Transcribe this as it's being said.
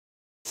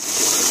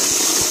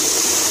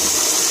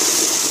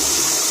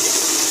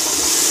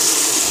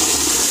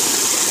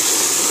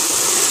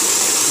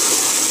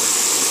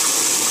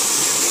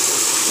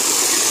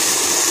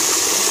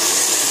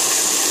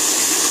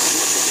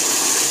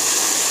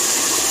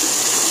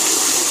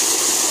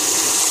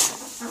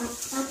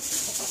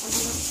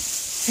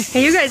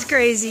Hey, you guys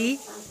crazy.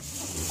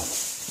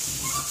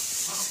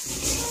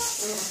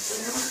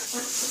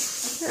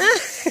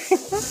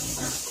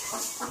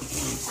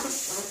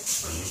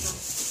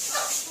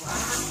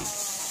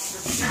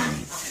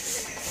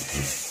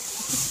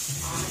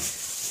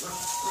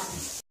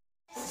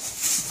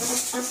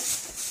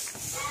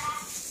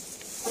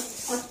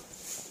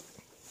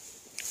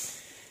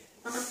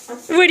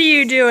 What are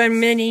you doing,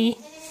 Minnie?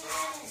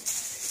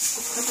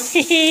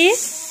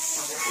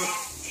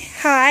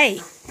 Hi.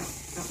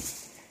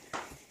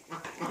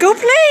 Go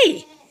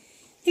play!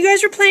 You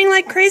guys were playing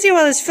like crazy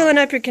while I was filling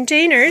up your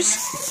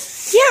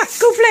containers. Yeah,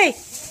 go play!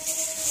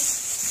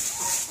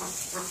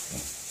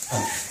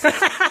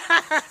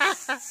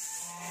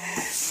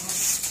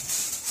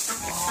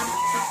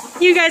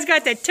 You guys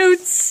got the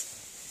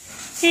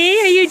toots. Hey,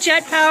 are you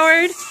jet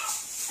powered?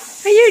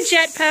 Are you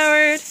jet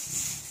powered?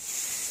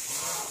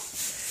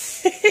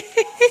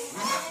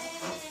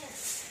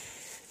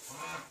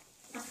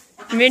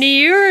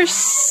 Minnie, you're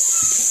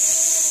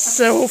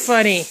so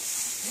funny.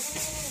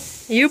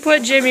 You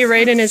put Jimmy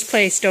right in his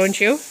place, don't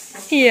you?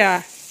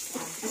 Yeah.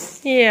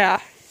 Yeah.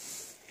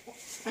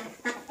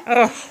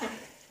 Oh.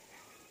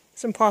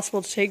 It's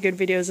impossible to take good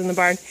videos in the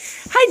barn.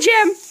 Hi,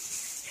 Jim!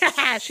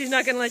 She's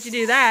not going to let you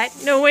do that.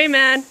 No way,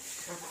 man.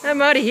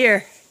 I'm out of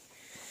here.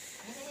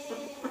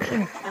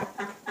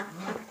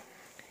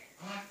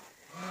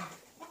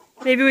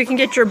 Maybe we can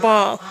get your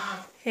ball.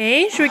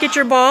 Hey, should we get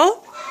your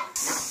ball?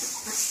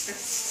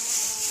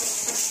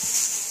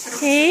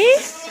 Hey?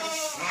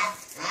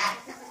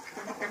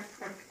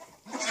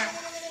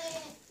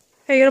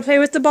 Are you going to play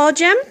with the ball,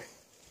 Jim?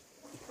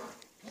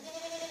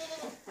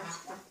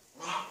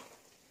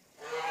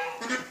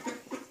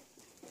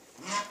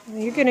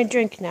 You're going to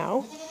drink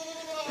now.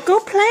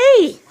 Go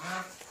play!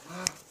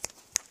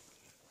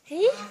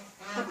 Hey?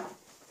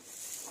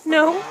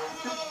 No?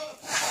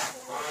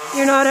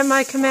 You're not at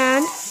my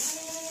command?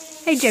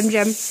 Hey, Jim.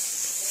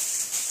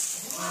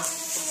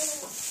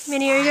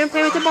 Minnie, are you going to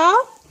play with the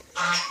ball?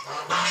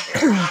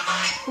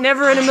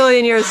 Never in a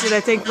million years did I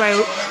think my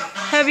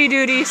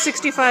heavy-duty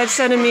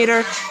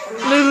 65-centimeter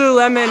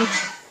Lululemon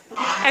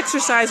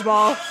exercise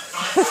ball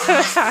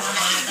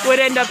would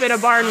end up in a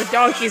barn with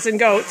donkeys and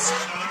goats.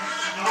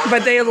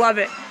 But they love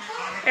it.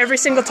 Every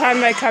single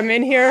time I come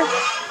in here,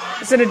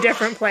 it's in a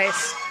different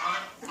place.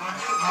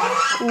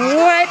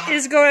 What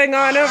is going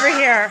on over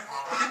here?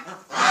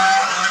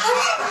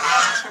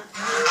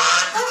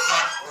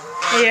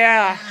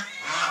 Yeah.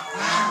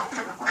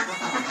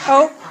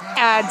 Oh,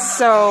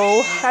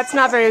 so that's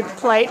not very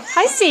polite.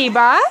 Hi,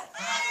 Seba.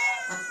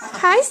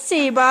 Hi,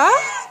 Seba.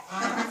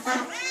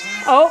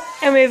 Oh,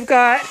 and we've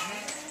got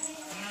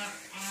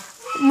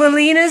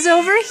Melina's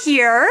over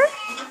here.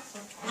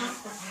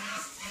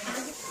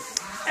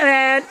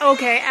 And,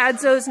 okay,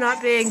 Adzo's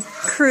not being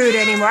crude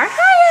anymore.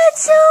 Hi,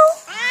 Adzo.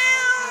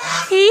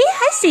 Hey,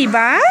 hi,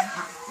 Seba.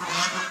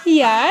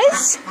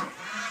 Yes.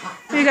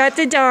 We got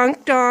the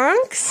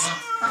donks.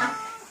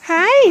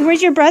 Hi,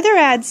 where's your brother,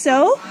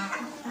 Adzo?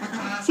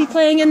 Is he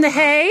playing in the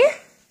hay?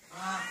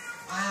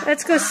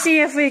 Let's go see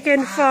if we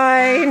can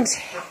find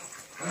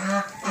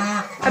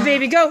a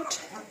baby goat.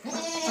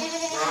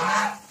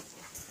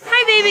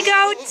 Hi, baby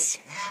goat.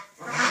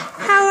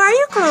 How are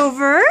you,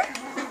 Clover?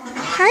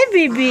 Hi,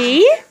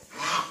 baby.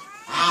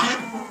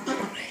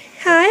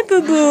 Hi,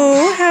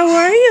 boo-boo. How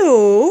are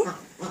you?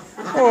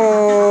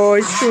 Oh,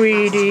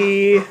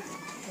 sweetie.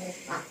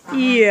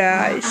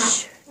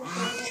 Yes.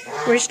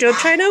 We're still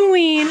trying to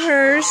wean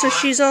her, so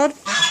she's all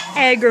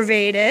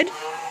aggravated.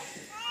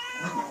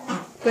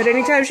 But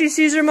anytime she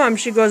sees her mom,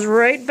 she goes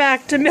right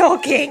back to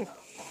milking.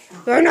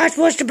 We're not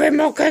supposed to be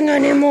milking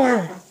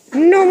anymore.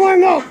 No more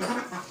milk.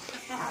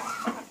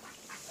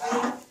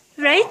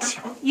 Right?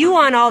 You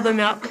want all the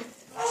milk.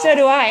 So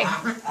do I.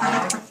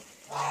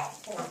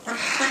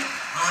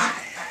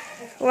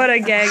 What a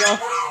gaggle.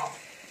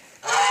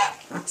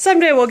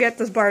 Someday we'll get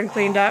this barn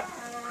cleaned up.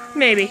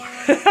 Maybe.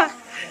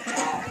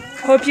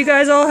 Hope you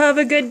guys all have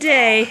a good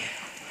day.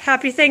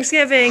 Happy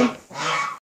Thanksgiving.